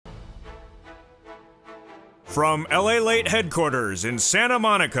From LALATE headquarters in Santa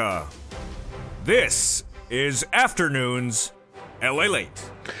Monica, this is Afternoons LALATE.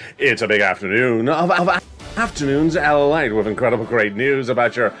 It's a big afternoon of Afternoons LALATE with incredible great news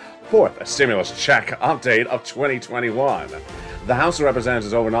about your fourth stimulus check update of 2021. The House of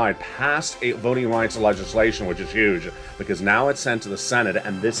Representatives overnight passed a voting rights legislation, which is huge, because now it's sent to the Senate,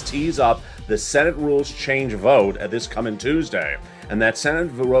 and this tees up the Senate rules change vote this coming Tuesday. And that Senate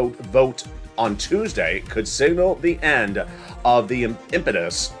vote on Tuesday could signal the end of the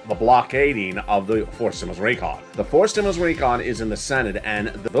impetus, the blockading of the fourth stimulus recon. The fourth stimulus recon is in the Senate, and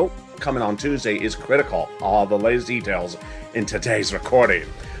the vote coming on Tuesday is critical. All the latest details in today's recording.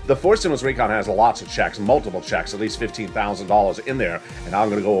 The fourth stimulus recon has lots of checks, multiple checks, at least $15,000 in there, and I'm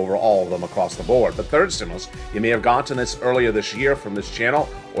going to go over all of them across the board. The third stimulus, you may have gotten this earlier this year from this channel,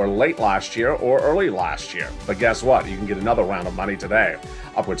 or late last year, or early last year. But guess what? You can get another round of money today.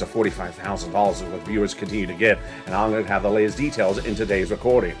 Upwards of $45,000 is what viewers continue to get, and I'm going to have the latest details in today's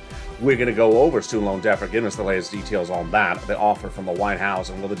recording. We're going to go over student loan debt forgiveness, the latest details on that, the offer from the White House,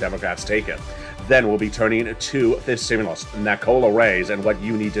 and will the Democrats take it? Then we'll be turning to fifth stimulus, and that COLA raise, and what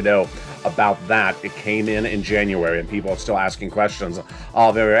you need to know about that. It came in January, and people are still asking questions.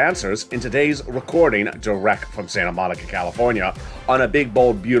 All their answers in today's recording, direct from Santa Monica, California, on a big,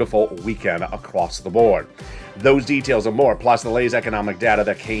 bold, beautiful weekend across the board. Those details and more, plus the latest economic data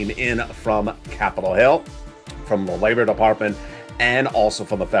that came in from Capitol Hill, from the Labor Department, and also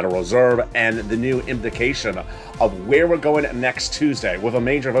from the Federal Reserve, and the new indication of where we're going next Tuesday, with a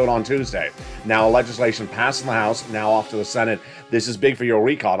major vote on Tuesday. Now, legislation passed in the House, now off to the Senate. This is big for your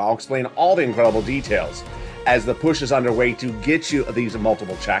recon. I'll explain all the incredible details as the push is underway to get you these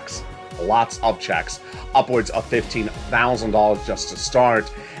multiple checks, lots of checks, upwards of $15,000 just to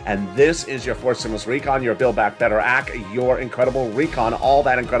start. And this is your fourth stimulus recon, your Build Back Better Act, your incredible recon, all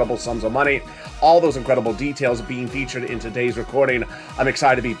that incredible sums of money, all those incredible details being featured in today's recording. I'm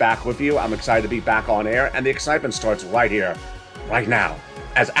excited to be back with you. I'm excited to be back on air, and the excitement starts right here, right now,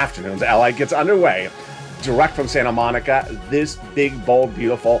 as Afternoons LA gets underway, direct from Santa Monica, this big, bold,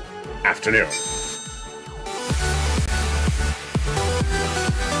 beautiful afternoon.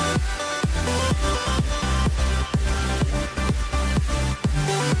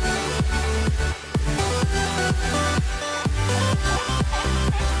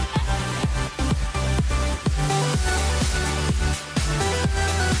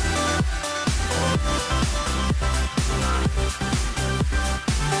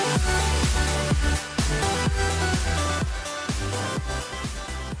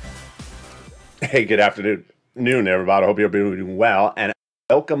 Hey, good afternoon, everybody. I hope you're doing well, and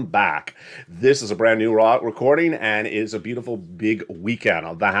welcome back. This is a brand new recording, and it is a beautiful big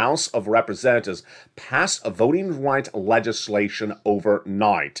weekend. The House of Representatives passed a voting rights legislation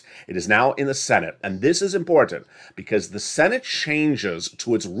overnight. It is now in the Senate, and this is important because the Senate changes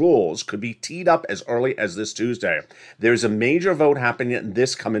to its rules could be teed up as early as this Tuesday. There's a major vote happening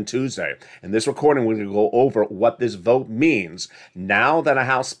this coming Tuesday. In this recording, we're going to go over what this vote means now that a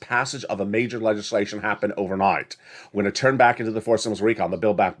House passage of a major legislation happened overnight. We're going to turn back into the fourth stimulus recon, the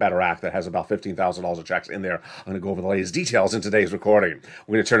Build Back Better Act that has about $15,000 of checks in there. I'm going to go over the latest details in today's recording.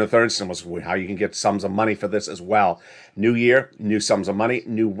 We're going to turn to the third stimulus, how you can get sums of money for this as well. New year, new sums of money,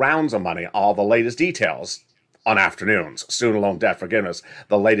 new rounds of money, all the latest details on Afternoons. Student loan debt forgiveness,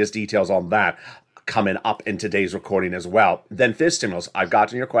 the latest details on that coming up in today's recording as well. Then fifth stimulus, I've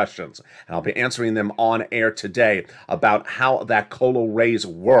gotten your questions, and I'll be answering them on air today about how that COLA raise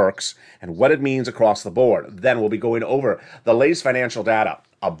works and what it means across the board. Then we'll be going over the latest financial data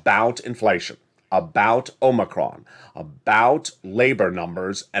about inflation, about Omicron, about labor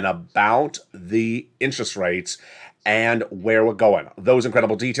numbers, and about the interest rates and where we're going. Those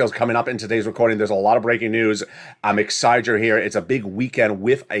incredible details coming up in today's recording. There's a lot of breaking news. I'm excited you're here. It's a big weekend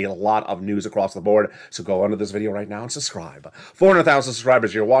with a lot of news across the board. So go under this video right now and subscribe. 400,000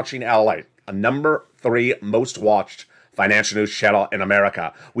 subscribers. You're watching LA, a number 3 most watched financial news channel in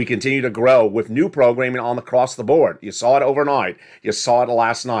America. We continue to grow with new programming on across the board. You saw it overnight. You saw it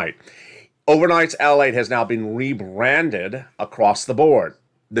last night. Overnight's LA has now been rebranded across the board.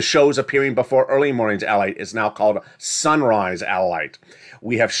 The shows appearing before early morning's LA is now called Sunrise LA.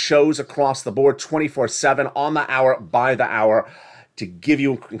 We have shows across the board 24/7 on the hour, by the hour, to give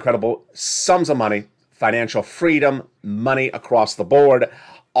you incredible sums of money, financial freedom, money across the board.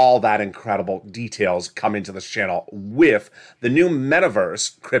 All that incredible details come into this channel with the new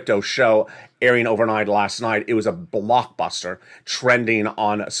Metaverse crypto show airing overnight last night. It was a blockbuster, trending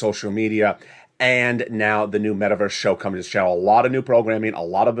on social media. And now the new Metaverse show coming to this channel. A lot of new programming, a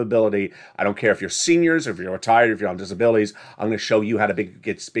lot of ability. I don't care if you're seniors, or if you're retired, if you're on disabilities. I'm going to show you how to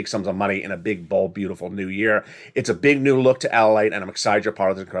get big sums of money in a big, bold, beautiful new year. It's a big new look to LALATE, and I'm excited you're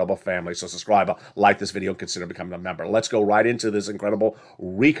part of this incredible family. So subscribe, like this video, and consider becoming a member. Let's go right into this incredible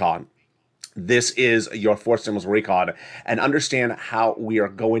recon. This is your fourth stimulus recon, and understand how we are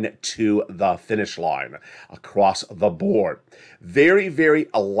going to the finish line across the board. Very, very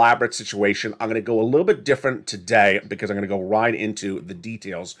elaborate situation. I'm going to go a little bit different today because I'm going to go right into the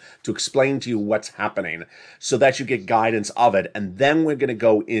details to explain to you what's happening so that you get guidance of it, and then we're going to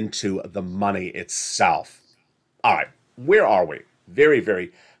go into the money itself. All right, where are we? Very,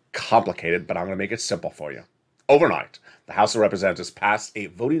 very complicated, but I'm going to make it simple for you. Overnight, the House of Representatives passed a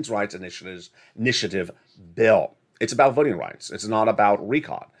voting rights initiative bill. It's about voting rights. It's not about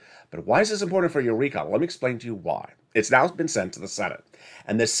recon. But why is this important for your recon? Let me explain to you why. It's now been sent to the Senate,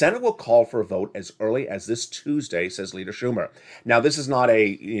 and the Senate will call for a vote as early as this Tuesday, says Leader Schumer. Now, this is not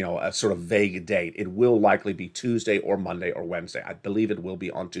a sort of vague date. It will likely be Tuesday or Monday or Wednesday. I believe it will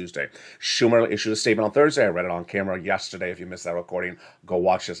be on Tuesday. Schumer issued a statement on Thursday. I read it on camera yesterday. If you missed that recording, go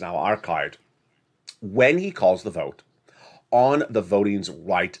watch this, now archived. When he calls the vote on the voting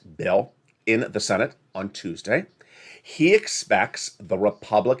rights bill in the Senate on Tuesday, he expects the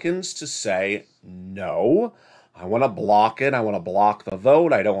Republicans to say, no, I want to block it. I want to block the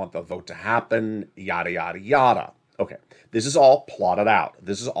vote. I don't want the vote to happen, yada, yada, yada. Okay, this is all plotted out.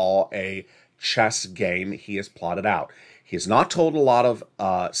 This is all a chess game he has plotted out. He has not told a lot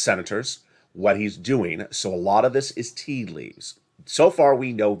of senators what he's doing, so a lot of this is tea leaves. So far,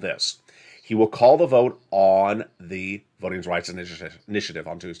 we know this. He will call the vote on the Voting Rights Initiative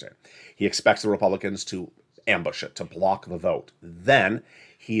on Tuesday. He expects the Republicans to ambush it, to block the vote. Then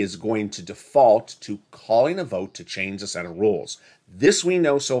he is going to default to calling a vote to change the Senate rules. This we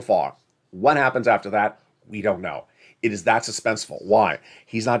know so far. What happens after that, we don't know. It is that suspenseful. Why?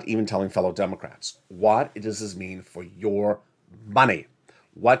 He's not even telling fellow Democrats. What does this mean for your money?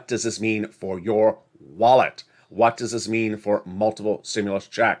 What does this mean for your wallet? What does this mean for multiple stimulus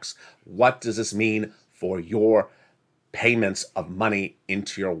checks? What does this mean for your payments of money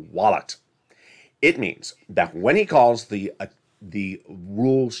into your wallet? It means that when he calls the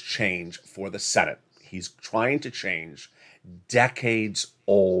rules change for the Senate, he's trying to change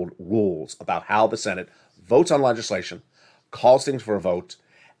decades-old rules about how the Senate votes on legislation, calls things for a vote,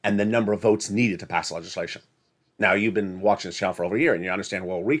 and the number of votes needed to pass legislation. Now, you've been watching this channel for over a year, and you understand,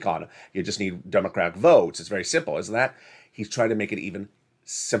 well, recon, you just need Democratic votes. It's very simple, isn't that? He's trying to make it even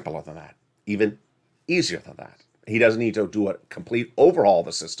simpler than that, even easier than that. He doesn't need to do a complete overhaul of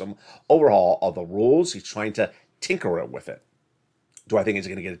the system, overhaul of the rules. He's trying to tinker with it. Do I think he's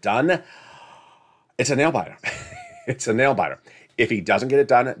going to get it done? It's a nail-biter. It's a nail-biter. If he doesn't get it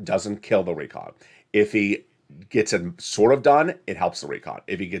done, it doesn't kill the recon. If he gets it sort of done, it helps the recon.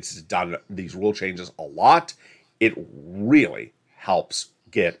 If he gets done these rule changes a lot, it really helps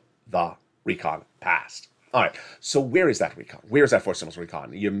get the recon passed. All right, so where is that recon? Where is that fourth stimulus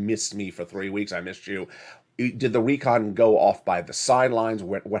recon? You missed me for 3 weeks. I missed you. Did the recon go off by the sidelines?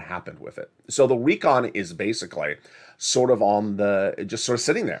 What happened with it? So the recon is basically sort of just sort of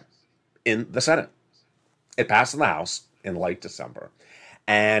sitting there in the Senate. It passed in the House in late December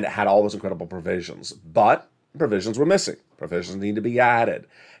and had all those incredible provisions, but provisions were missing. Provisions need to be added.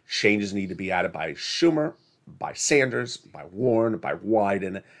 Changes need to be added by Schumer, by Sanders, by Warren, by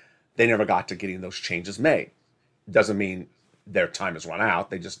Wyden. They never got to getting those changes made. Doesn't mean their time has run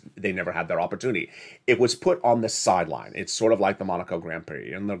out. They never had their opportunity. It was put on the sideline. It's sort of like the Monaco Grand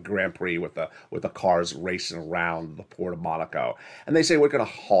Prix, and the Grand Prix with the cars racing around the port of Monaco. And they say, we're going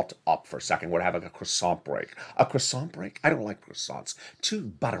to halt up for a second. We're having a croissant break. A croissant break? I don't like croissants. Too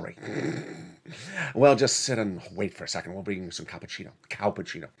buttery. Well, just sit and wait for a second. We'll bring you some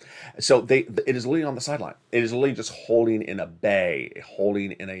cappuccino. So it is literally on the sideline. It is literally just holding in a bay,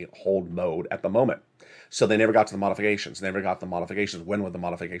 holding in a hold mode at the moment. So they never got to the modifications. When would the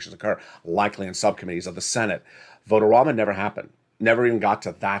modifications occur? Likely in subcommittees of the Senate. Vote-a-rama never happened. Never even got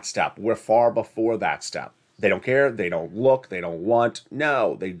to that step. We're far before that step. They don't care. They don't look. They don't want.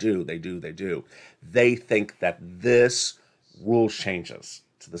 No, they do. They do. They do. They think that this rules changes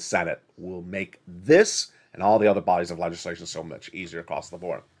to the Senate will make this and all the other bodies of legislation so much easier across the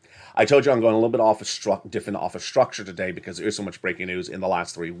board. I told you I'm going a little bit off of structure today because there is so much breaking news in the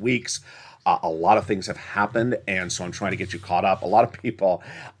last 3 weeks. A lot of things have happened, and so I'm trying to get you caught up. A lot of people,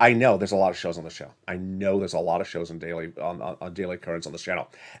 I know there's a lot of shows on the show. I know there's a lot of shows on daily occurrence on this channel.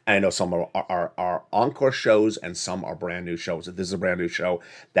 And I know some are encore shows and some are brand new shows. This is a brand new show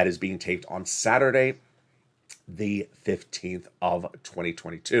that is being taped on Saturday, the 15th of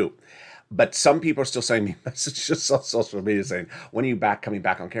 2022. But some people are still sending me messages on social media saying, "When are you coming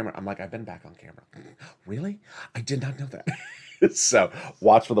back on camera?" I'm like, "I've been back on camera." Really? I did not know that. So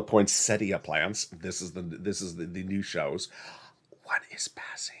watch for the poinsettia plants. This is the new shows. What is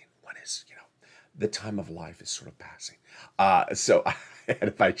passing? What is, the time of life is sort of passing. So and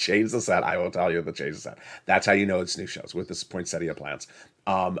if I change the set, I will tell you to change the set. That's how you know it's new shows with this poinsettia plants.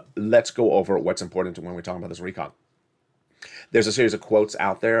 Let's go over what's important when we're talking about this recon. There's a series of quotes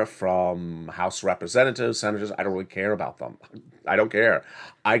out there from House representatives, senators. I don't really care about them. I don't care.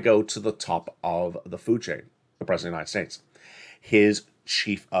 I go to the top of the food chain, the President of the United States. His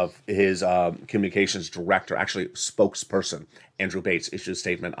communications director, actually spokesperson, Andrew Bates, issued a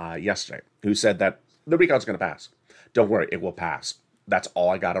statement yesterday who said that the recon's going to pass. Don't worry, it will pass. That's all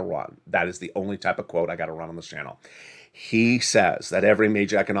I got to run. That is the only type of quote I got to run on this channel. He says that every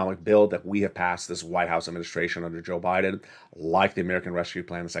major economic bill that we have passed this White House administration under Joe Biden, like the American Rescue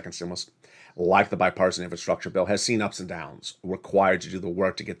Plan, the second stimulus, like the bipartisan infrastructure bill, has seen ups and downs, required to do the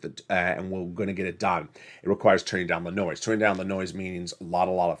work to get and we're going to get it done. It requires turning down the noise. Turning down the noise means not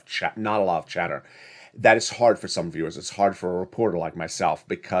a lot of chatter. That is hard for some viewers. It's hard for a reporter like myself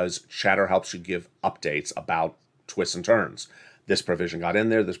because chatter helps you give updates about twists and turns. This provision got in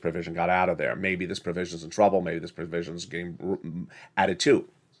there, this provision got out of there. Maybe this provision's in trouble, maybe this provision's getting added to.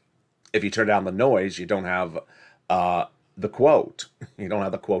 If you turn down the noise, you don't have the quote. You don't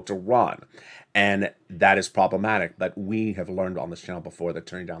have the quote to run. And that is problematic. But we have learned on this channel before that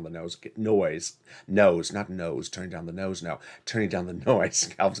turning down the turning down the noise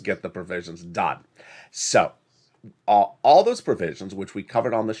helps get the provisions done. So all those provisions, which we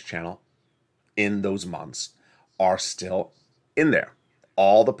covered on this channel in those months, are still in there.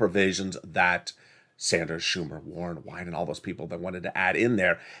 All the provisions that Sanders, Schumer, Warren, Wyden, and all those people that wanted to add in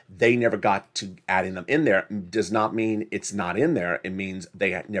there, they never got to adding them in there. Does not mean it's not in there. It means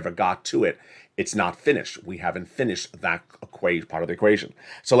they never got to it. It's not finished. We haven't finished that part of the equation.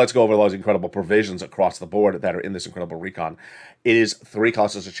 So let's go over those incredible provisions across the board that are in this incredible recon. It is 3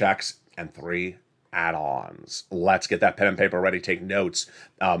 classes of checks and 3 add-ons. Let's get that pen and paper ready. Take notes.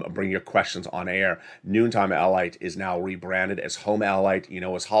 Bring your questions on air. Noontime LALATE is now rebranded as Home LALATE,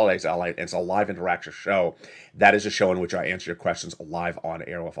 as Holidays LALATE. It's a live interaction show. That is a show in which I answer your questions live on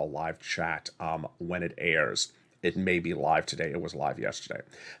air with a live chat when it airs. It may be live today. It was live yesterday.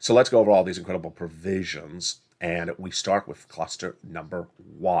 So let's go over all these incredible provisions, and we start with cluster number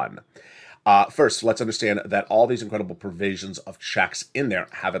 1. First, let's understand that all these incredible provisions of checks in there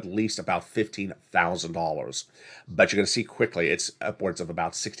have at least about $15,000. But you're going to see quickly it's upwards of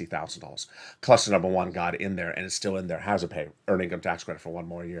about $60,000. Cluster number 1 got in there and is still in there. Hazard pay, earned income tax credit for 1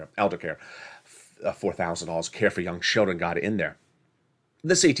 more year. Elder care, $4,000. Care for young children got in there.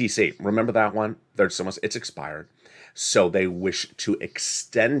 The CTC, remember that one? It's expired. So they wish to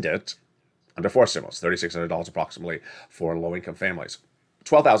extend it under 4 stimulus, $3,600 approximately for low-income families.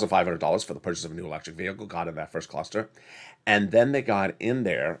 $12,500 for the purchase of a new electric vehicle got in that first cluster. And then they got in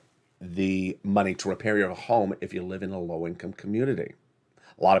there the money to repair your home if you live in a low-income community.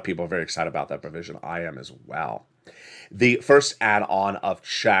 A lot of people are very excited about that provision. I am as well. The first add-on of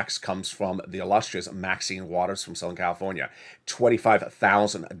checks comes from the illustrious Maxine Waters from Southern California.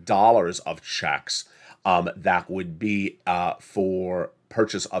 $25,000 of checks that would be for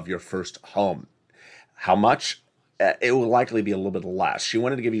purchase of your first home. How much? It will likely be a little bit less. She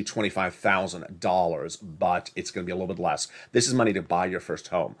wanted to give you $25,000, but it's going to be a little bit less. This is money to buy your first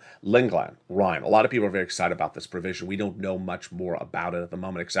home. Lindgren, Ryan, a lot of people are very excited about this provision. We don't know much more about it at the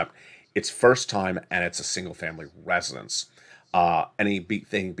moment, except it's first time and it's a single family residence.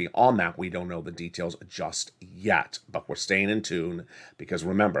 Anything beyond that, we don't know the details just yet, but we're staying in tune because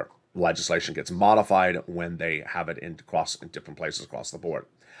remember, legislation gets modified when they have it in different places across the board.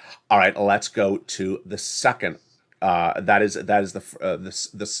 All right, let's go to the second. That is the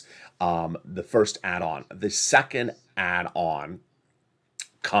first add-on. The second add-on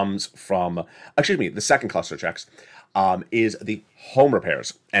comes from, the second cluster of checks is the home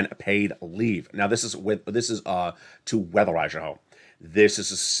repairs and paid leave. Now this is to weatherize your home. This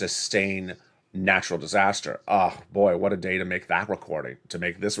is a sustained natural disaster. Oh boy, what a day to make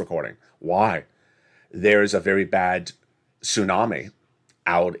this recording. Why? There's a very bad tsunami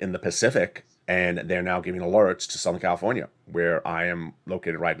out in the Pacific. And they're now giving alerts to Southern California, where I am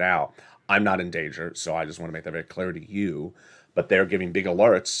located right now. I'm not in danger, so I just want to make that very clear to you. But they're giving big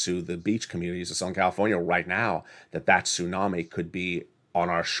alerts to the beach communities of Southern California right now that tsunami could be on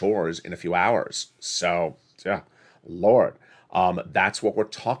our shores in a few hours. So, yeah, Lord, that's what we're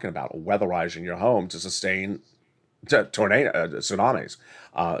talking about, weatherizing your home to sustain Tsunamis.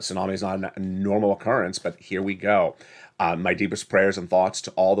 Tsunami is not a normal occurrence, but here we go. My deepest prayers and thoughts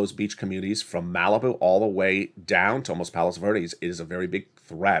to all those beach communities from Malibu all the way down to almost Palos Verdes. It is a very big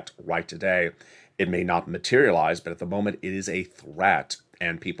threat right today. It may not materialize, but at the moment it is a threat,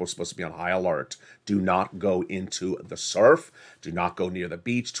 and people are supposed to be on high alert. Do not go into the surf. Do not go near the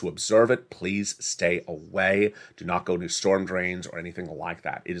beach to observe it. Please stay away. Do not go near storm drains or anything like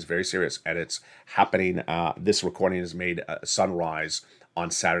that. It is very serious, and it's happening. This recording is made sunrise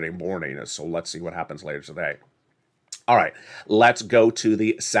on Saturday morning, so let's see what happens later today. All right, let's go to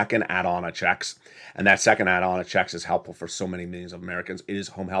the second add-on of checks. And that second add-on of checks is helpful for so many millions of Americans. It is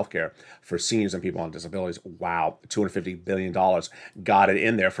home health care for seniors and people on disabilities. Wow, $250 billion. Got it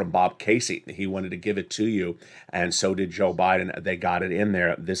in there from Bob Casey. He wanted to give it to you, and so did Joe Biden. They got it in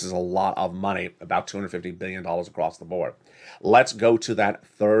there. This is a lot of money, about $250 billion across the board. Let's go to that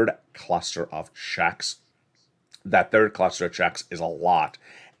third cluster of checks. That third cluster of checks is a lot,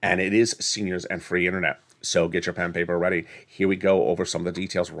 and it is seniors and free internet. So get your pen and paper ready. Here we go over some of the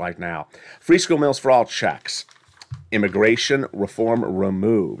details right now. Free school meals for all checks. Immigration reform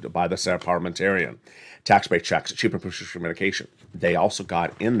removed by the Senate parliamentarian. Tax break checks, cheaper prescription medication. They also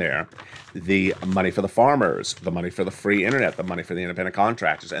got in there the money for the farmers, the money for the free internet, the money for the independent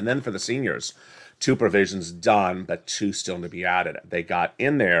contractors, and then for the seniors. 2 provisions done, but 2 still to be added. They got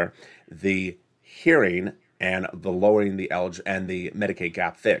in there the hearing and the lowering the and the Medicaid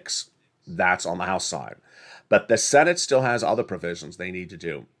gap fix. That's on the House side. But the Senate still has other provisions they need to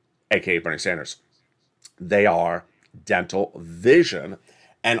do, aka Bernie Sanders. They are dental, vision,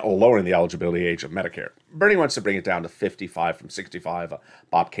 and lowering the eligibility age of Medicare. Bernie wants to bring it down to 55 from 65.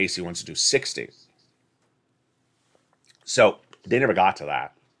 Bob Casey wants to do 60. So they never got to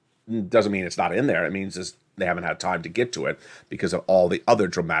that. Doesn't mean it's not in there. It means they haven't had time to get to it because of all the other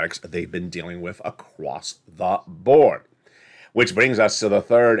dramatics they've been dealing with across the board. Which brings us to the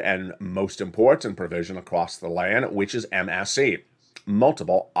third and most important provision across the land, which is MSC,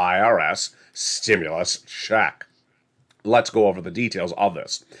 Multiple IRS Stimulus Check. Let's go over the details of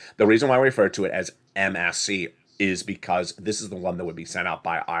this. The reason why we refer to it as MSC is because this is the one that would be sent out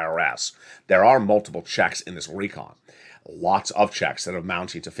by IRS. There are multiple checks in this recon. Lots of checks that are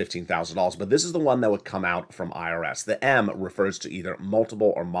amounting to $15,000, but this is the one that would come out from IRS. The M refers to either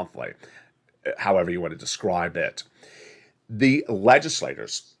multiple or monthly, however you want to describe it. The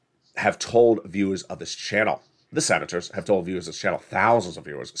legislators have told viewers of this channel, the senators have told viewers of this channel, thousands of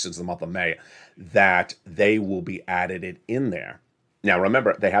viewers since the month of May, that they will be added in there. Now,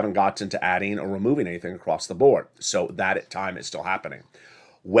 remember, they haven't gotten to adding or removing anything across the board, so that time is still happening.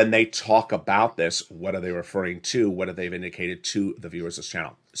 When they talk about this, what are they referring to? What have they indicated to the viewers of this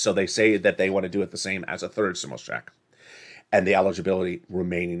channel? So they say that they want to do it the same as a third stimulus check, and the eligibility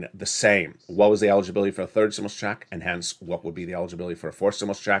remaining the same. What was the eligibility for a third stimulus check? And hence, what would be the eligibility for a fourth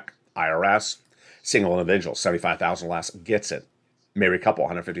stimulus check? IRS, single individual, $75,000 less, gets it. Married couple,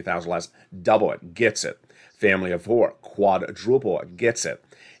 $150,000 less, double it, gets it. Family of 4, quadruple it, gets it.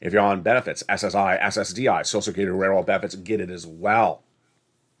 If you're on benefits, SSI, SSDI, Social Security, Railroad benefits, get it as well.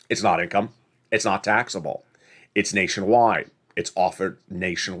 It's not income. It's not taxable. It's nationwide. It's offered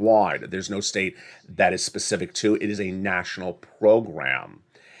nationwide. There's no state that is specific to. It is a national program.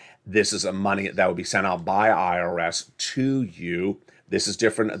 This is a money that would be sent out by IRS to you. This is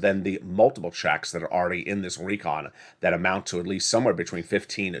different than the multiple checks that are already in this recon that amount to at least somewhere between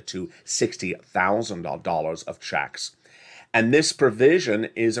 $15,000 to $60,000 of checks. And this provision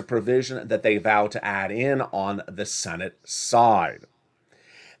is a provision that they vow to add in on the Senate side.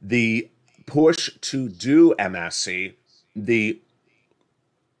 The push to do MSC, the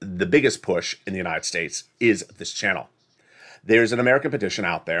biggest push in the United States is this channel. There's an American petition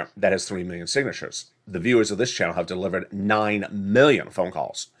out there that has 3 million signatures. The viewers of this channel have delivered 9 million phone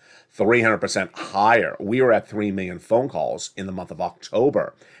calls, 300% higher. We were at 3 million phone calls in the month of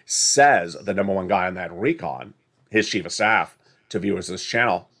October, says the #1 guy on that recon, his chief of staff, to viewers of this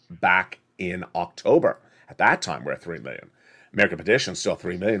channel back in October. At that time, we're at 3 million. American Petition still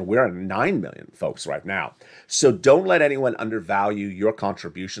 3 million. We're at 9 million folks right now. So don't let anyone undervalue your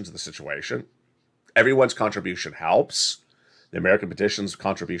contribution to the situation. Everyone's contribution helps. The American Petition's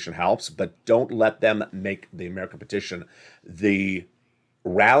contribution helps, but don't let them make the American Petition the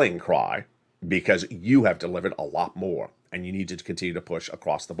rallying cry, because you have delivered a lot more and you need to continue to push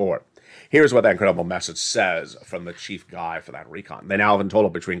across the board. Here's what that incredible message says from the chief guy for that recon. They now have in total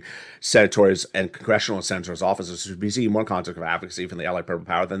between senators and congressional and senators' offices to receive more contact of advocacy from the LA Purple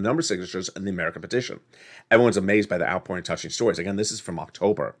Power than the number of signatures in the American Petition. Everyone's amazed by the outpouring touching stories. Again, this is from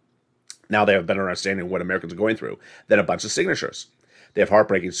October. Now they have a better understanding of what Americans are going through than a bunch of signatures. They have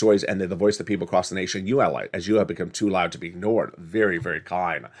heartbreaking stories, and they're the voice of the people across the nation you highlight, as you have become too loud to be ignored. Very, very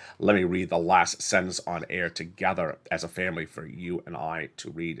kind. Let me read the last sentence on air together as a family for you and I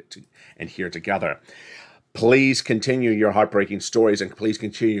to read and hear together. Please continue your heartbreaking stories, and please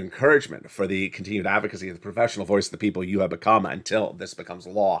continue your encouragement for the continued advocacy of the professional voice of the people you have become until this becomes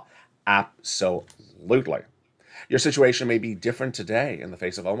law. Absolutely. Your situation may be different today in the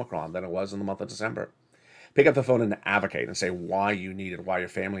face of Omicron than it was in the month of December. Pick up the phone and advocate and say why you need it, why your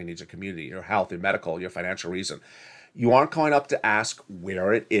family needs your community, your health, your medical, your financial reason. You aren't calling up to ask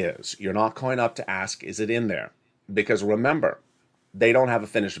where it is. You're not calling up to ask, is it in there? Because remember, they don't have a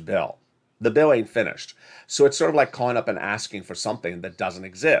finished bill. The bill ain't finished. So it's sort of like calling up and asking for something that doesn't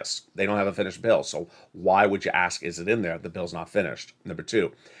exist. They don't have a finished bill. So why would you ask, is it in there? The bill's not finished. Number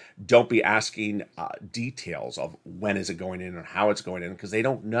two, don't be asking details of when is it going in or how it's going in, because they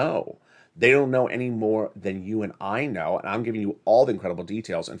don't know. They don't know any more than you and I know, and I'm giving you all the incredible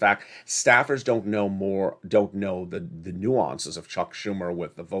details. In fact, staffers don't know the nuances of Chuck Schumer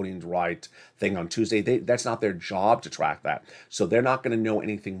with the voting right thing on Tuesday. That's not their job to track that. So they're not going to know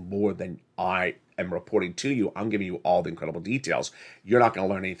anything more than I am reporting to you. I'm giving you all the incredible details. You're not going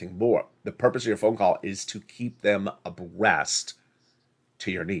to learn anything more. The purpose of your phone call is to keep them abreast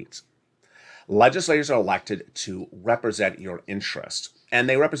to your needs. Legislators are elected to represent your interests. And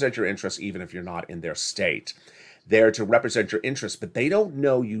they represent your interests even if you're not in their state. They're to represent your interests, but they don't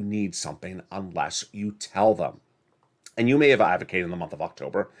know you need something unless you tell them. And you may have advocated in the month of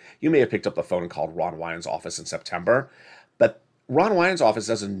October. You may have picked up the phone and called Ron Wyden's office in September. But Ron Wyden's office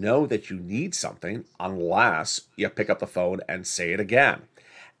doesn't know that you need something unless you pick up the phone and say it again.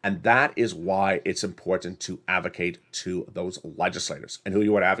 And that is why it's important to advocate to those legislators. And who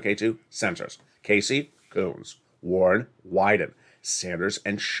you want to advocate to? Senators Casey, Coons, Warren, Wyden, Sanders,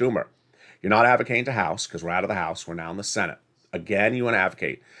 and Schumer. You're not advocating to House because we're out of the House. We're now in the Senate. Again, you want to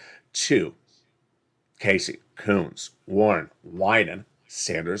advocate to Casey, Coons, Warren, Wyden,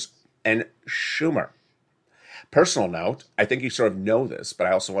 Sanders, and Schumer. Personal note, I think you sort of know this, but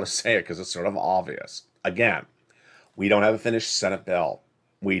I also want to say it because it's sort of obvious. Again, we don't have a finished Senate bill.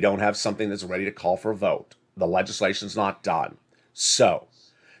 We don't have something that's ready to call for a vote. The legislation's not done. So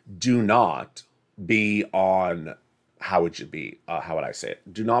do not be on... How would I say it?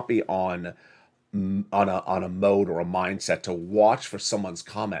 Do not be on a mode or a mindset to watch for someone's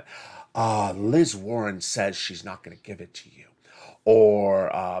comment. Liz Warren says she's not going to give it to you.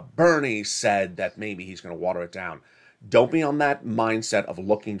 Or Bernie said that maybe he's going to water it down. Don't be on that mindset of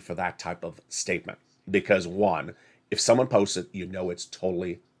looking for that type of statement. Because one, if someone posts it, you know it's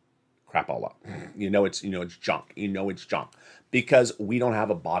totally crapola. You know it's junk. You know it's junk. Because we don't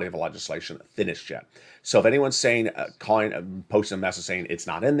have a body of legislation finished yet. So if anyone's saying, posting a message saying it's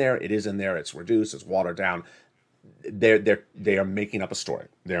not in there, it is in there, it's reduced, it's watered down, they are making up a story.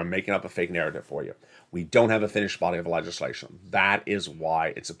 They are making up a fake narrative for you. We don't have a finished body of legislation. That is why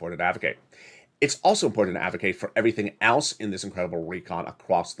it's important to advocate. It's also important to advocate for everything else in this incredible recon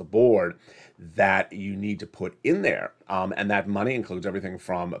across the board that you need to put in there. And that money includes everything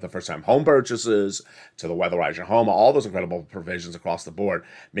from the first-time home purchases to the weatherize your home, all those incredible provisions across the board.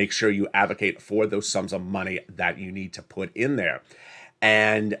 Make sure you advocate for those sums of money that you need to put in there.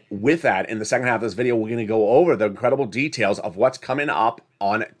 And with that, in the second half of this video, we're going to go over the incredible details of what's coming up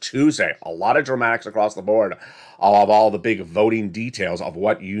on Tuesday. A lot of dramatics across the board of all the big voting details of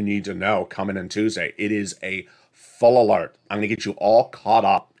what you need to know coming in Tuesday. It is a full alert. I'm going to get you all caught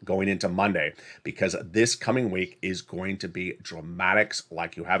up going into Monday because this coming week is going to be dramatics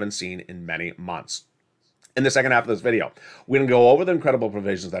like you haven't seen in many months. In the second half of this video, we're going to go over the incredible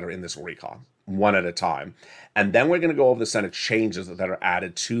provisions that are in this recon, one at a time. And then we're going to go over the Senate changes that are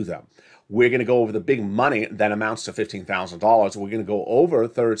added to them. We're going to go over the big money that amounts to $15,000. We're going to go over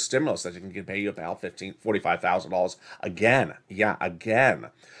third stimulus that can pay you about $45,000 again. Yeah, again.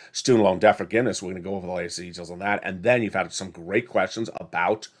 Student loan debt forgiveness, we're going to go over the latest details on that. And then you've had some great questions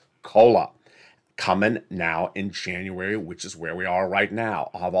about COLA. Coming now in January, which is where we are right now.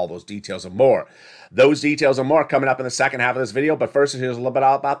 I'll have all those details and more. Those details and more coming up in the second half of this video. But first, here's a little bit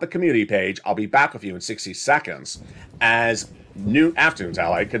about the community page. I'll be back with you in 60 seconds as New Afternoons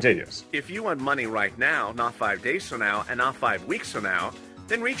LA continues. If you want money right now, not 5 days from now, and not 5 weeks from now,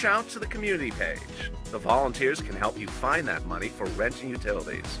 then reach out to the community page. The volunteers can help you find that money for rent and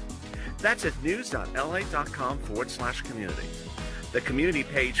utilities. That's at news.la.com/community. The community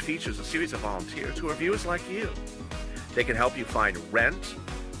page features a series of volunteers who are viewers like you. They can help you find rent,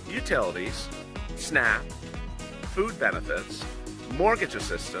 utilities, SNAP, food benefits, mortgage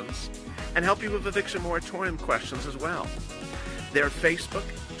assistance, and help you with eviction moratorium questions as well. Their Facebook,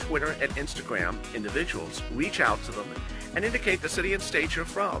 Twitter, and Instagram individuals reach out to them and indicate the city and state you're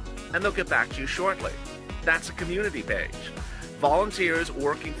from, and they'll get back to you shortly. That's a community page. Volunteers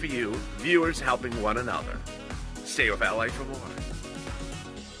working for you, viewers helping one another. Stay with LA for more.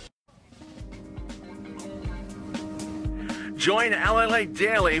 Join LALATE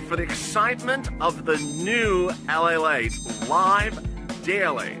daily for the excitement of the new LALATE live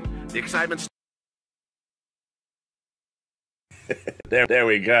daily. The excitement. There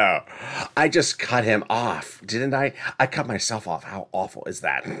we go. I just cut him off, didn't I? I cut myself off. How awful is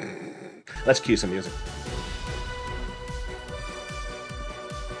that? Let's cue some music.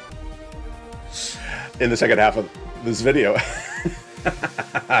 In the second half of this video,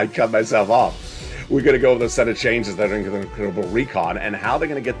 I cut myself off. We're going to go over the set of changes that are in the Incredible Recon and how they're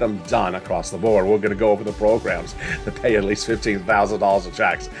going to get them done across the board. We're going to go over the programs that pay at least $15,000 of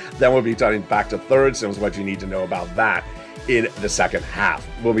checks. Then we'll be turning back to third sims, what you need to know about that in the second half.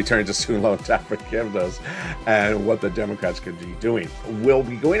 We'll be turning to student loan debt forgiveness and what the Democrats could be doing. We'll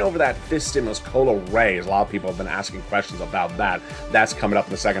be going over that fifth stimulus COLA raise. A lot of people have been asking questions about that. That's coming up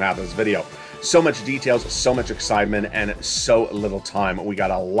in the second half of this video. So much details, so much excitement, and so little time. We got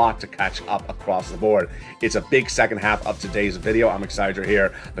a lot to catch up across the board. It's a big second half of today's video. I'm excited you're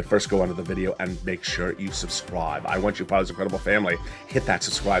here, but first go under the video and make sure you subscribe. I want you part of this incredible family. Hit that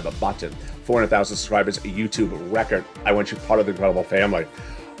subscribe button. 400,000 subscribers, a YouTube record. I want you part of the incredible family.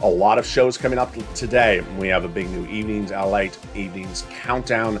 A lot of shows coming up today. We have a big new Evenings LALATE, Evenings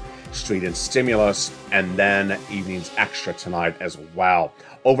Countdown, Street and Stimulus, and then Evenings Extra tonight as well.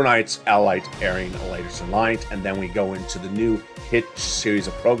 Overnight's LALATE airing later tonight, and then we go into the new hit series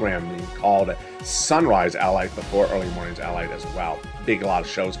of programming called Sunrise LALATE before Early Mornings LALATE as well. A lot of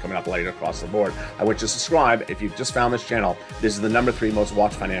shows coming up later across the board. I want you to subscribe if you've just found this channel. This is the #3 most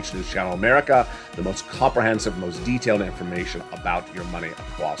watched financial news channel in America, the most comprehensive, most detailed information about your money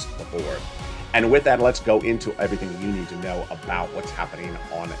across the board. And with that, let's go into everything you need to know about what's happening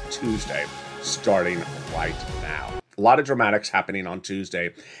on Tuesday, starting right now. A lot of dramatics happening on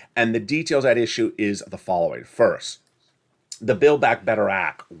Tuesday, and the details at issue is the following. First, the Build Back Better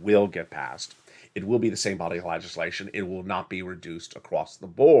Act will get passed. It will be the same body of legislation. It will not be reduced across the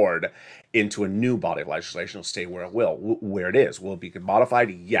board into a new body of legislation. It'll stay where it is. Will it be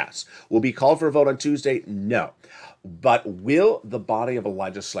modified? Yes. Will it be called for a vote on Tuesday? No. But will the body of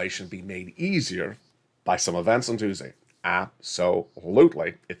legislation be made easier by some events on Tuesday?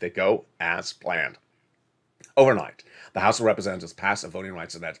 Absolutely, if they go as planned. Overnight, the House of Representatives passed a voting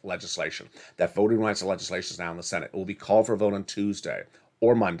rights legislation. That voting rights legislation is now in the Senate. It will be called for a vote on Tuesday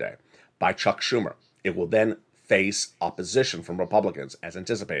or Monday by Chuck Schumer. It will then face opposition from Republicans, as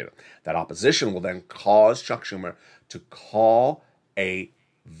anticipated. That opposition will then cause Chuck Schumer to call a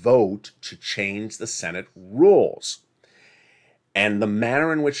vote to change the Senate rules. And the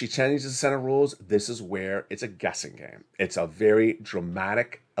manner in which he changes the Senate rules, this is where it's a guessing game. It's a very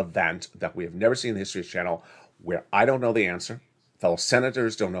dramatic event that we have never seen in the history of this channel, where I don't know the answer, fellow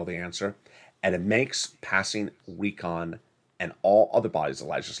senators don't know the answer, and it makes passing recon and all other bodies of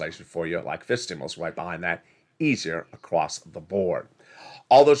legislation for you, like fifth stimulus right behind that, easier across the board.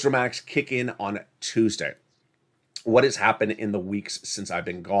 All those dramatics kick in on Tuesday. What has happened in the weeks since I've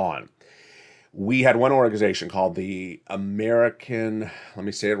been gone? We had one organization called the American, let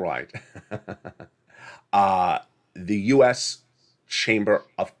me say it right, the U.S. Chamber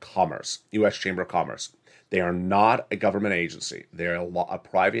of Commerce, U.S. Chamber of Commerce. They are not a government agency. They're a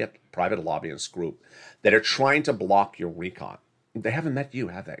private lobbyist group that are trying to block your recon. They haven't met you,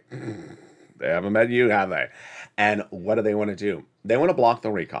 have they? They haven't met you, have they? And what do they want to do? They want to block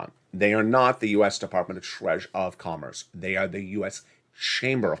the recon. They are not the U.S. Department of Commerce. They are the U.S.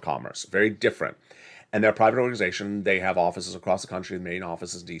 Chamber of Commerce. Very different. And they're a private organization. They have offices across the country. The main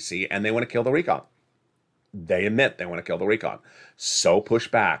office is D.C. And they want to kill the recon. They admit they want to kill the recon. So push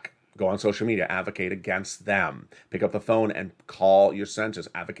back. Go on social media. Advocate against them. Pick up the phone and call your senators.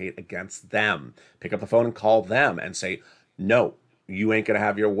 Advocate against them. Pick up the phone and call them and say, no, you ain't going to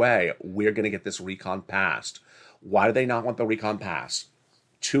have your way. We're going to get this recon passed. Why do they not want the recon passed?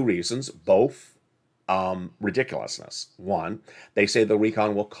 Two reasons, both ridiculousness. One, they say the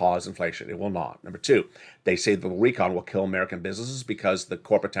recon will cause inflation. It will not. Number two, they say the recon will kill American businesses because the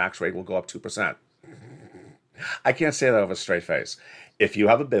corporate tax rate will go up 2%. I can't say that with a straight face. If you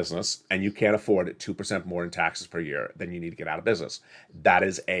have a business and you can't afford 2% more in taxes per year, then you need to get out of business. That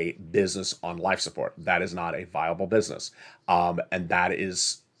is a business on life support. That is not a viable business. And that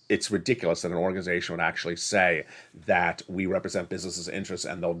is, it's ridiculous that an organization would actually say that we represent businesses' interests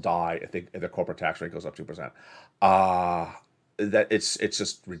and they'll die if their corporate tax rate goes up 2%. that it's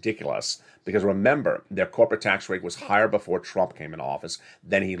just ridiculous, because remember, their corporate tax rate was higher before Trump came in office.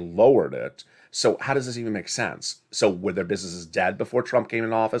 Then he lowered it. So how does this even make sense? So were their businesses dead before Trump came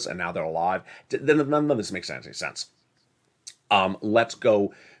in office and now they're alive? Then none of this makes any sense. Let's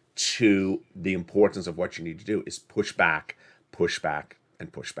go to the importance of what you need to do is push back,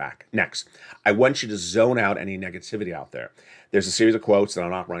 and push back. Next, I want you to zone out any negativity out there. There's a series of quotes that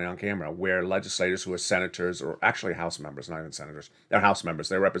are not running on camera where legislators who are senators, or actually House members, not even senators, they're House members.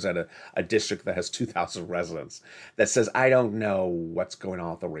 They represent a district that has 2,000 residents, that says, I don't know what's going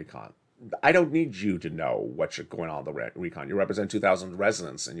on with the recon. I don't need you to know what's going on with the recon. You represent 2,000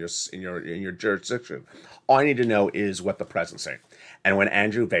 residents in your jurisdiction. All I need to know is what the president's saying. And when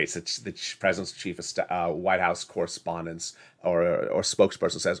Andrew Bates, the president's chief of White House correspondence or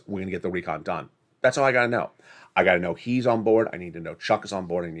spokesperson, says we're going to get the recon done, that's all I got to know. I got to know he's on board. I need to know Chuck is on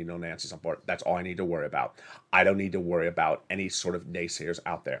board. I need to know Nancy's on board. That's all I need to worry about. I don't need to worry about any sort of naysayers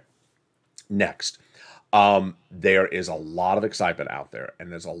out there. Next. There is a lot of excitement out there,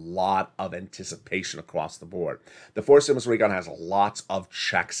 and there's a lot of anticipation across the board. The fourth stimulus recon has lots of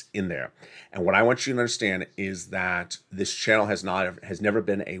checks in there, and what I want you to understand is that this channel has never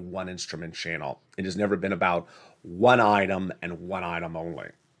been a one instrument channel. It has never been about one item and one item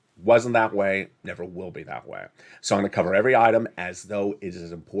only. Wasn't that way, never will be that way. So I'm going to cover every item as though it is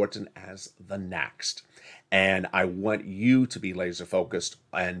as important as the next. And I want you to be laser focused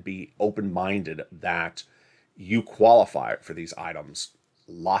and be open-minded that you qualify for these items,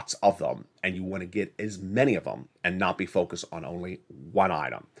 lots of them, and you want to get as many of them and not be focused on only one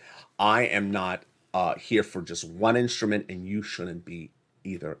item. I am not here for just one instrument, and you shouldn't be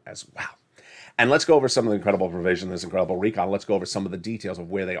either as well. And let's go over some of the incredible provisions, this incredible recon. Let's go over some of the details of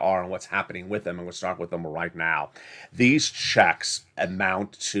where they are and what's happening with them, and we'll start with them right now. These checks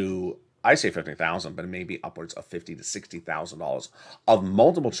amount to, I say $50,000, but it may be upwards of $50,000 to $60,000 of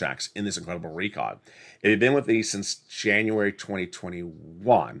multiple checks in this incredible recon. If you've been with these since January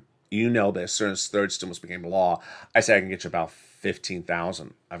 2021, you know that as soon as third stimulus became law, I say I can get you about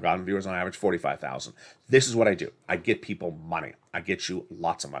 $15,000. I've gotten viewers on average $45,000. This is what I do. I get people money. I get you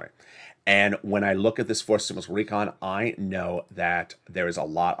lots of money. And when I look at this fourth stimulus recon, I know that there is a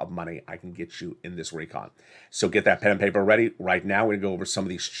lot of money I can get you in this recon. So get that pen and paper ready. Right now, we're going to go over some of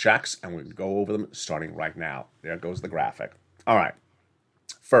these checks, and we're going to go over them starting right now. There goes the graphic. All right.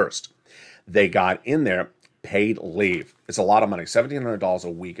 First, they got in there paid leave. It's a lot of money, $1,700 a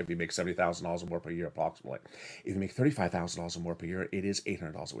week if you make $70,000 or more per year, approximately. If you make $35,000 or more per year, it is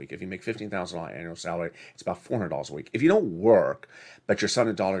 $800 a week. If you make $15,000 annual salary, it's about $400 a week. If you don't work, but your son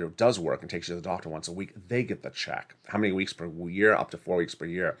and daughter does work and takes you to the doctor once a week, they get the check. How many weeks per year? Up to 4 weeks per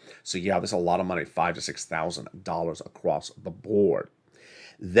year. So yeah, there's a lot of money, $5,000 to $6,000 across the board.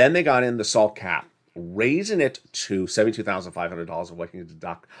 Then they got in the SALT cap, raising it to $72,500 of what you can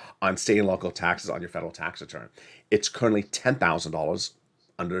deduct on state and local taxes on your federal tax return. It's currently $10,000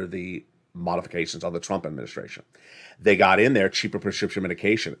 under the modifications of the Trump administration. They got in there cheaper prescription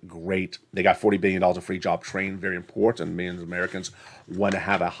medication. Great. They got $40 billion of free job training. Very important. Millions of Americans want to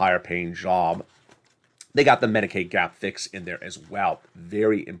have a higher paying job. They got the Medicaid gap fix in there as well.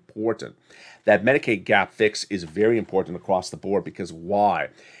 Very important. That Medicaid gap fix is very important across the board because why?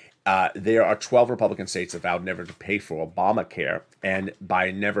 There are 12 Republican states that vowed never to pay for Obamacare. And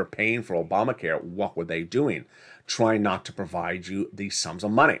by never paying for Obamacare, what were they doing? Trying not to provide you these sums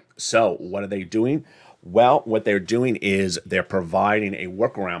of money. So what are they doing? Well, what they're doing is they're providing a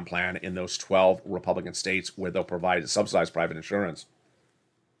workaround plan in those 12 Republican states where they'll provide subsidized private insurance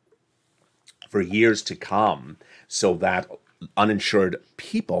for years to come so that uninsured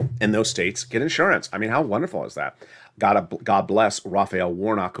people in those states get insurance. I mean, how wonderful is that? God bless Raphael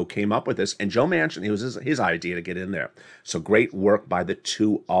Warnock, who came up with this, and Joe Manchin, it was his idea to get in there. So great work by the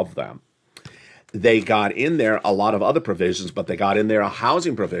two of them. They got in there a lot of other provisions, but they got in there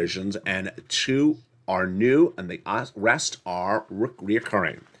housing provisions, and two are new, and the rest are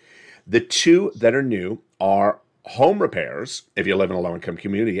recurring. The two that are new are home repairs, if you live in a low-income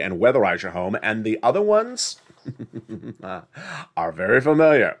community, and weatherize your home, and the other ones are very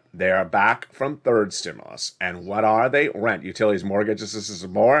familiar. They are back from third stimulus. And what are they? Rent, utilities, mortgages, this is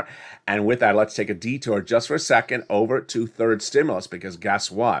more. And with that, let's take a detour just for a second over to third stimulus, because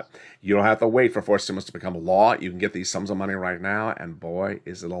guess what? You don't have to wait for fourth stimulus to become law. You can get these sums of money right now, and boy,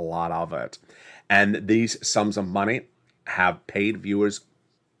 is it a lot of it. And these sums of money have paid viewers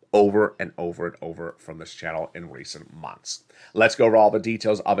over and over and over from this channel in recent months. Let's go over all the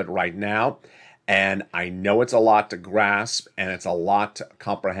details of it right now. And I know it's a lot to grasp and it's a lot to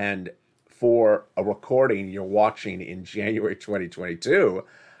comprehend for a recording you're watching in January 2022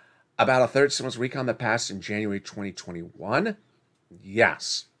 about a third stimulus recon that passed in January 2021.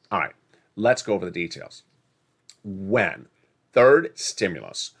 Yes. All right. Let's go over the details. When third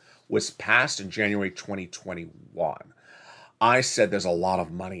stimulus was passed in January 2021, I said there's a lot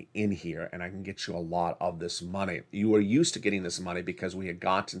of money in here and I can get you a lot of this money. You were used to getting this money because we had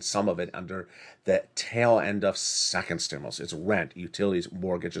gotten some of it under the tail end of second stimulus. It's rent, utilities,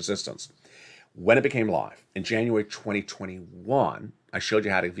 mortgage assistance. When it became live in January 2021, I showed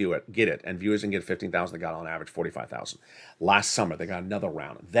you how to get it, and viewers didn't get 15,000. They got on average 45,000. Last summer, they got another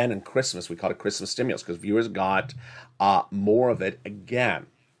round. Then in Christmas, we called it Christmas stimulus because viewers got more of it again.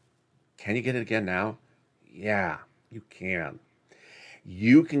 Can you get it again now? Yeah, you can.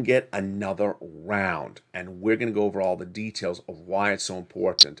 You can get another round, and we're going to go over all the details of why it's so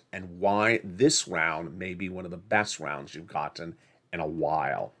important and why this round may be one of the best rounds you've gotten in a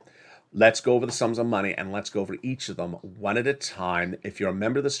while. Let's go over the sums of money, and let's go over each of them one at a time. If you're a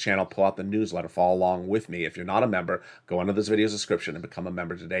member of this channel, pull out the newsletter, follow along with me. If you're not a member, go under this video's description and become a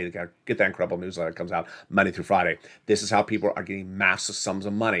member today to get that incredible newsletter that comes out Monday through Friday. This is how people are getting massive sums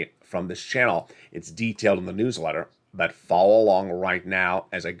of money from this channel. It's detailed in the newsletter, but follow along right now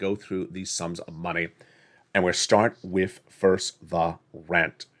as I go through these sums of money. And we'll start with first the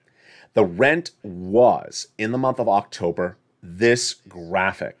rent. The rent was, in the month of October, this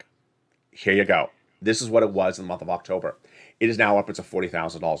graphic. Here you go. This is what it was in the month of October. It is now upwards of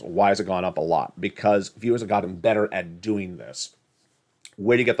 $40,000. Why has it gone up a lot? Because viewers have gotten better at doing this.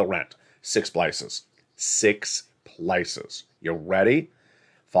 Where do you get the rent? 6 places. 6 places. You ready?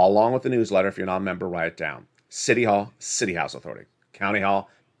 Follow along with the newsletter. If you're not a member, write it down. City Hall, City House Authority. County Hall,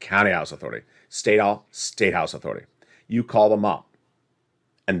 County House Authority. State Hall, State House Authority. You call them up.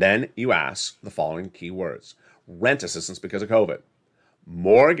 And then you ask the following keywords. Rent assistance because of COVID.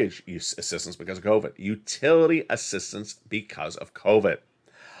 Mortgage assistance because of COVID. Utility assistance because of COVID.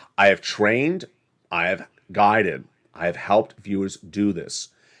 I have trained, I have guided, I have helped viewers do this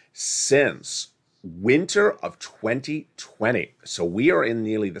since winter of 2020. So we are in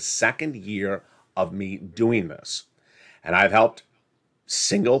nearly the second year of me doing this. And I've helped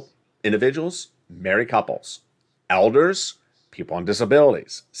single individuals, married couples, elders, people on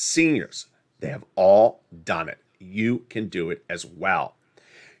disabilities, seniors. They have all done it. You can do it as well.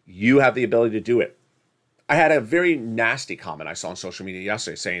 You have the ability to do it. I had a very nasty comment I saw on social media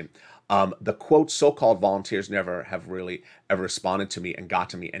yesterday saying, the quote, so-called volunteers never have really ever responded to me and got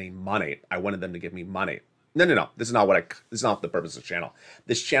to me any money. I wanted them to give me money. No. This is not the purpose of the channel.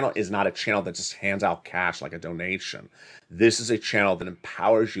 This channel is not a channel that just hands out cash like a donation. This is a channel that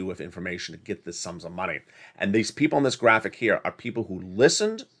empowers you with information to get the sums of money. And these people on this graphic here are people who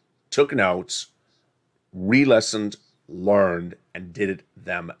listened, took notes, re-listened, learned, and did it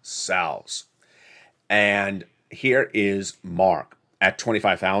themselves. And here is Mark at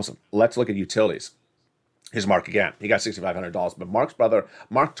 $25,000. Let's look at utilities. Here's Mark again. He got $6,500. But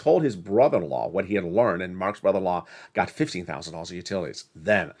Mark told his brother-in-law what he had learned, and Mark's brother-in-law got $15,000 of utilities.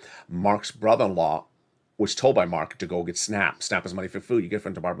 Then Mark's brother-in-law was told by Mark to go get SNAP. SNAP is money for food. You get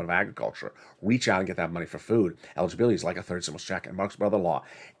from the Department of Agriculture. Reach out and get that money for food. Eligibility is like a third stimulus check. And Mark's brother-in-law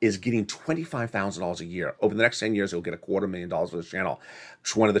is getting $25,000 a year. Over the next 10 years, he'll get $250,000 for this channel.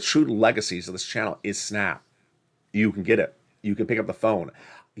 One of the true legacies of this channel is SNAP. You can get it. You can pick up the phone.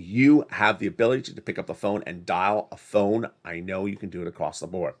 You have the ability to pick up the phone and dial a phone. I know you can do it across the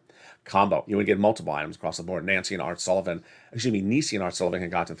board. Combo. You want to get multiple items across the board. Nisi and Art Sullivan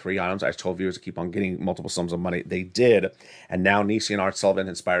had gotten 3 items. I told viewers to keep on getting multiple sums of money. They did. And now Nisi and Art Sullivan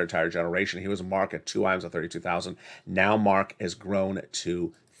inspired an entire generation. He was a Mark at 2 items of 32,000. Now Mark has grown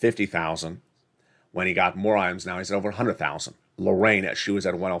to 50,000. When he got more items, now he's at over 100,000. Lorraine, she was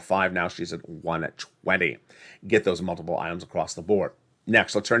at 105. Now she's at 120. Get those multiple items across the board.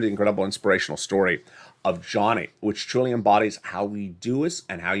 Next, let's turn to the incredible inspirational story of Johnny, which truly embodies how we do this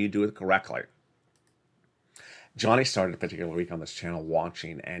and how you do it correctly. Johnny started a particular week on this channel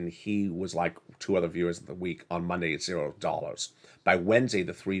watching, and he was like 2 other viewers of the week. On Monday, it's $0. By Wednesday,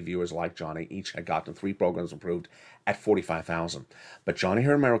 the 3 viewers like Johnny each had gotten 3 programs approved at 45,000. But Johnny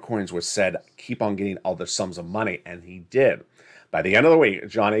heard my recordings were said, keep on getting other sums of money, and he did. By the end of the week,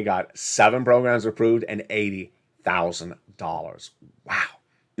 Johnny got 7 programs approved and $80,000. Wow.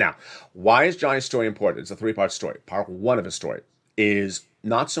 Now, why is Johnny's story important? It's a 3-part story. Part 1 of his story is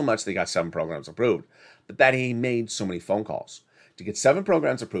not so much that he got 7 programs approved, but that he made so many phone calls. To get 7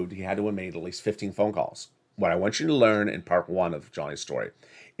 programs approved, he had to have made at least 15 phone calls. What I want you to learn in part 1 of Johnny's story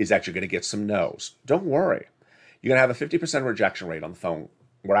is that you're going to get some no's. Don't worry. You're going to have a 50% rejection rate on the phone.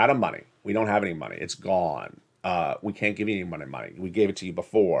 We're out of money. We don't have any money. It's gone. We can't give you any money. We gave it to you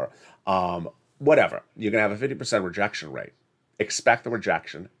before. Whatever. You're going to have a 50% rejection rate. Expect the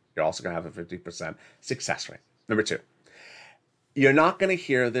rejection. You're also going to have a 50% success rate. Number 2, You're not going to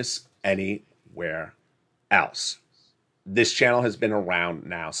hear this anywhere else. This channel has been around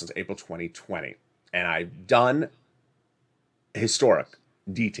now since April 2020, and I've done historic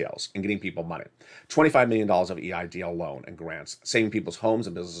details in getting people money. $25 million of EIDL loan and grants, saving people's homes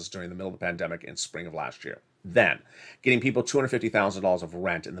and businesses during the middle of the pandemic in spring of last year. Then, getting people $250,000 of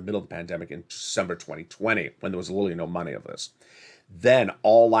rent in the middle of the pandemic in December 2020, when there was literally no money of this. Then,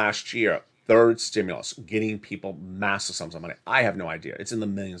 all last year, third stimulus, getting people massive sums of money. I have no idea. It's in the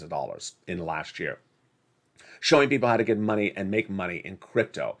millions of dollars in the last year. Showing people how to get money and make money in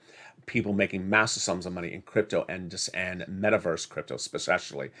crypto. People making massive sums of money in crypto and metaverse crypto,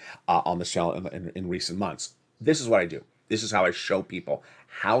 especially on the channel in recent months. This is what I do. This is how I show people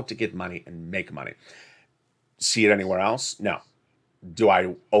how to get money and make money. See it anywhere else? No. Do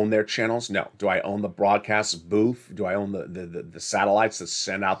I own their channels? No. Do I own the broadcast booth? Do I own the satellites that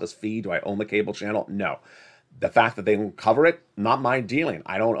send out this feed? Do I own the cable channel? No. The fact that they don't cover it, not my dealing.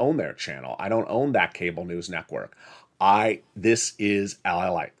 I don't own their channel. I don't own that cable news network. This is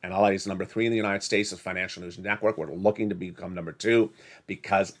LALATE. And LALATE is number 3 in the United States as financial news network. We're looking to become number 2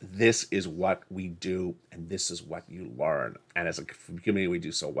 because this is what we do and this is what you learn. And as a community, we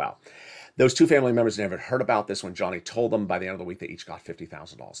do so well. Those 2 family members never heard about this when Johnny told them. By the end of the week, they each got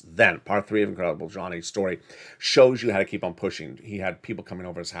 $50,000. Then, part 3 of Incredible Johnny's story shows you how to keep on pushing. He had people coming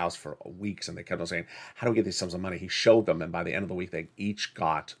over his house for weeks, and they kept on saying, how do we get these sums of money? He showed them, and by the end of the week, they each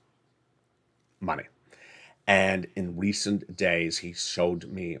got money. And in recent days, he showed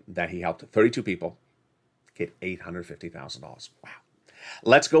me that he helped 32 people get $850,000. Wow.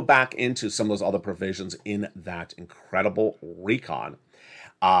 Let's go back into some of those other provisions in that incredible recon.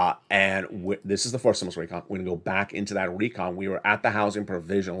 This is the first stimulus recon. We're going to go back into that recon. We were at the housing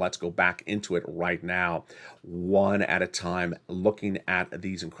provision. Let's go back into it right now, one at a time, looking at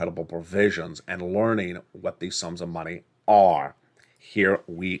these incredible provisions and learning what these sums of money are. Here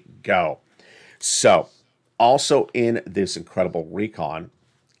we go. So, also in this incredible recon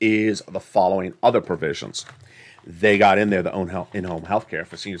is the following other provisions. They got in there the in-home health care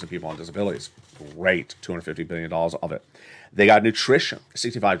for seniors and people on disabilities. Great, $250 billion of it. They got nutrition,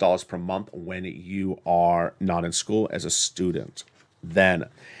 $65 per month when you are not in school as a student. Then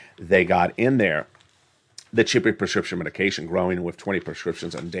they got in there the cheaper prescription medication, growing with 20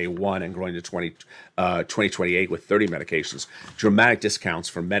 prescriptions on day 1 and growing to 2028 with 30 medications. Dramatic discounts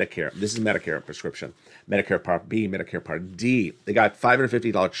for Medicare. This is Medicare prescription. Medicare Part B, Medicare Part D. They got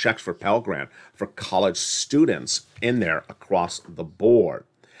 $550 checks for Pell Grant for college students in there across the board.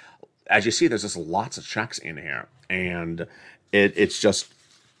 As you see, there's just lots of checks in here, and it's just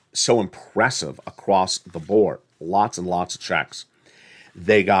so impressive across the board. Lots and lots of checks.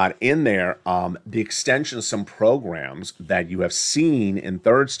 They got in there the extension of some programs that you have seen in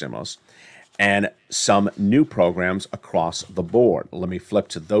third stimulus and some new programs across the board. Let me flip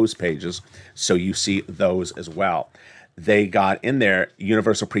to those pages so you see those as well. They got in there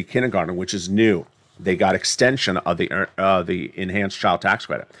universal pre-kindergarten, which is new. They got extension of the enhanced child tax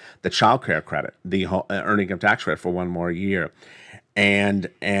credit, the child care credit, the earned income tax credit for 1 more year, and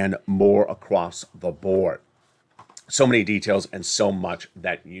more across the board. So many details and so much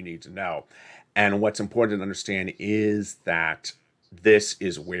that you need to know. And what's important to understand is that this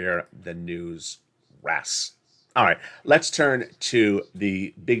is where the news rests. All right, let's turn to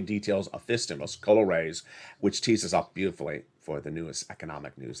the big details of this stimulus, COLA raise, which tees us up beautifully for the newest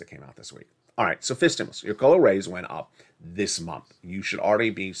economic news that came out this week. All right, so FIS stimulus, your COLA raise went up this month. You should already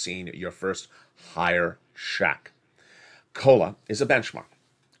be seeing your first higher check. COLA is a benchmark.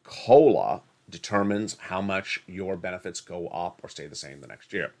 COLA determines how much your benefits go up or stay the same the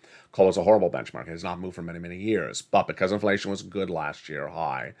next year. COLA is a horrible benchmark. It has not moved for many, many years. But because inflation was good last year,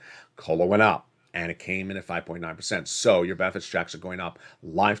 high, COLA went up. And it came in at 5.9%. So your benefits checks are going up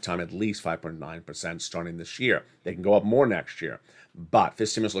lifetime at least 5.9% starting this year. They can go up more next year. But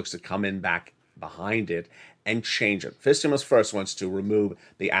FIS stimulus looks to come in back behind it and change it. FIS stimulus first wants to remove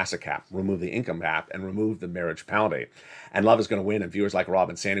the asset cap, remove the income cap, and remove the marriage penalty. And love is going to win, and viewers like Rob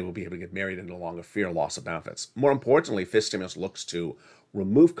and Sandy will be able to get married and no longer fear loss of benefits. More importantly, FIS stimulus looks to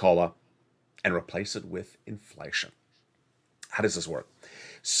remove COLA and replace it with inflation. How does this work?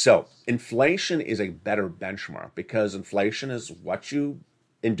 So inflation is a better benchmark because inflation is what you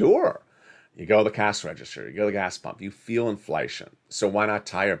endure. You go to the cash register, you go to the gas pump, you feel inflation. So why not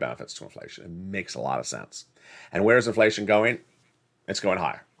tie your benefits to inflation? It makes a lot of sense. And where is inflation going? It's going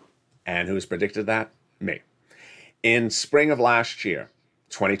higher. And who's predicted that? Me. In spring of last year,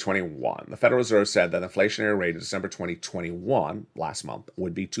 2021, the Federal Reserve said that the inflationary rate in December 2021, last month,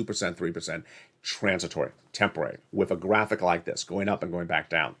 would be 2%, 3%, transitory, temporary, with a graphic like this, going up and going back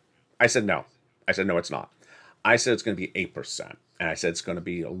down. I said no. I said, no, it's not. I said it's going to be 8%, and I said it's going to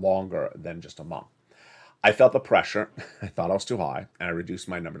be longer than just a month. I felt the pressure. I thought I was too high, and I reduced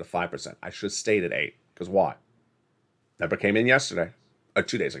my number to 5%. I should have stayed at 8, because why? Number came in yesterday, or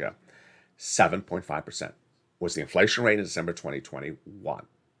 2 days ago. 7.5% was the inflation rate in December 2021.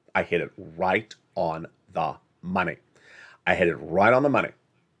 I hit it right on the money. I hit it right on the money.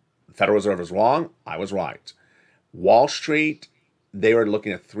 The Federal Reserve was wrong. I was right. Wall Street, they were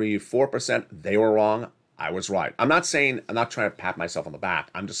looking at 3-4%. They were wrong. I was right. I'm not trying to pat myself on the back.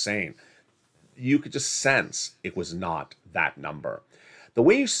 I'm just saying you could just sense it was not that number. The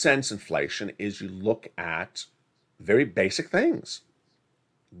way you sense inflation is you look at very basic things.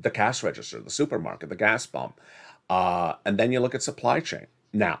 The cash register, the supermarket, the gas pump, and then you look at supply chain.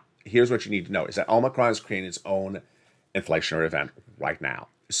 Now, here's what you need to know, is that Omicron is creating its own inflationary event right now.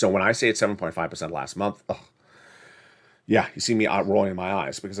 So when I say it's 7.5% last month, yeah, you see me rolling my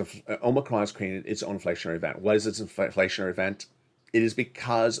eyes, because if Omicron is creating its own inflationary event. What is its inflationary event? It is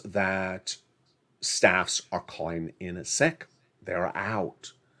because that staffs are calling in sick. They're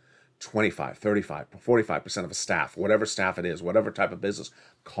out. 25, 35, 45% of a staff, whatever staff it is, whatever type of business,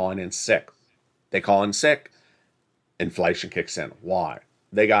 calling in sick. They call in sick, inflation kicks in. Why?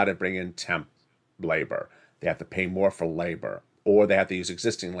 They got to bring in temp labor. They have to pay more for labor, or they have to use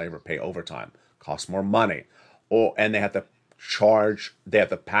existing labor, pay overtime, costs more money, and they have to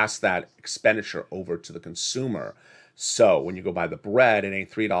pass that expenditure over to the consumer. So when you go buy the bread, it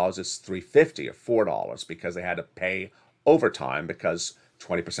ain't $3, it's $3.50 or $4, because they had to pay overtime because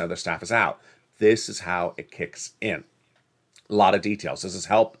 20% of their staff is out. This is how it kicks in. A lot of details. Does this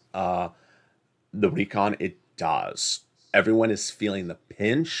help the recon? It does. Everyone is feeling the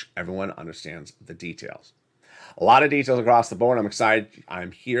pinch. Everyone understands the details. A lot of details across the board. I'm excited.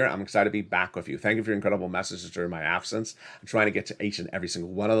 I'm here. I'm excited to be back with you. Thank you for your incredible messages during my absence. I'm trying to get to each and every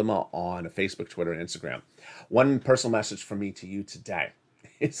single one of them on Facebook, Twitter, and Instagram. One personal message from me to you today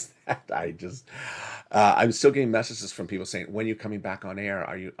is that I'm still getting messages from people saying, when are you coming back on air?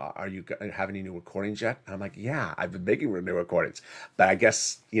 Are you having any new recordings yet? And I'm like, yeah, I've been making new recordings. But I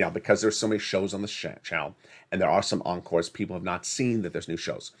guess, because there's so many shows on the channel, and there are some encores, people have not seen that there's new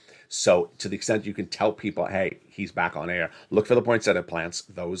shows. So to the extent you can tell people, hey, he's back on air, look for the poinsettia plants.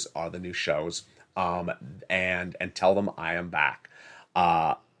 Those are the new shows. And tell them I am back.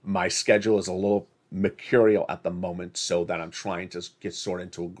 My schedule is a little mercurial at the moment, so that I'm trying to get sort of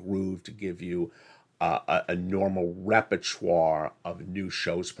into a groove to give you a normal repertoire of new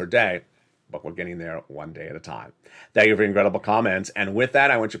shows per day, but we're getting there one day at a time. Thank you for your incredible comments, and with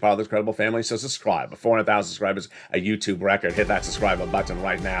that, I want you part of this incredible family, so subscribe. 400,000 subscribers, a YouTube record. Hit that subscribe button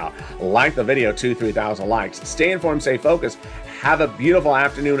right now. Like the video, 2,000-3,000 likes. Stay informed, stay focused. Have a beautiful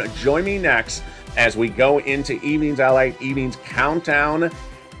afternoon. Join me next as we go into Evenings LA, Evenings Countdown,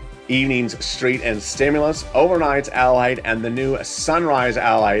 Evenings Street and Stimulus, Overnights LALATE, and the new Sunrise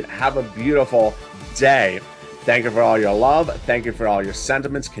LALATE. Have a beautiful day. Thank you for all your love. Thank you for all your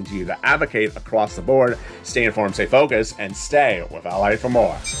sentiments. Continue to advocate across the board. Stay informed, stay focused, and stay with LALATE for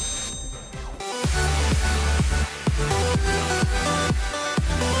more.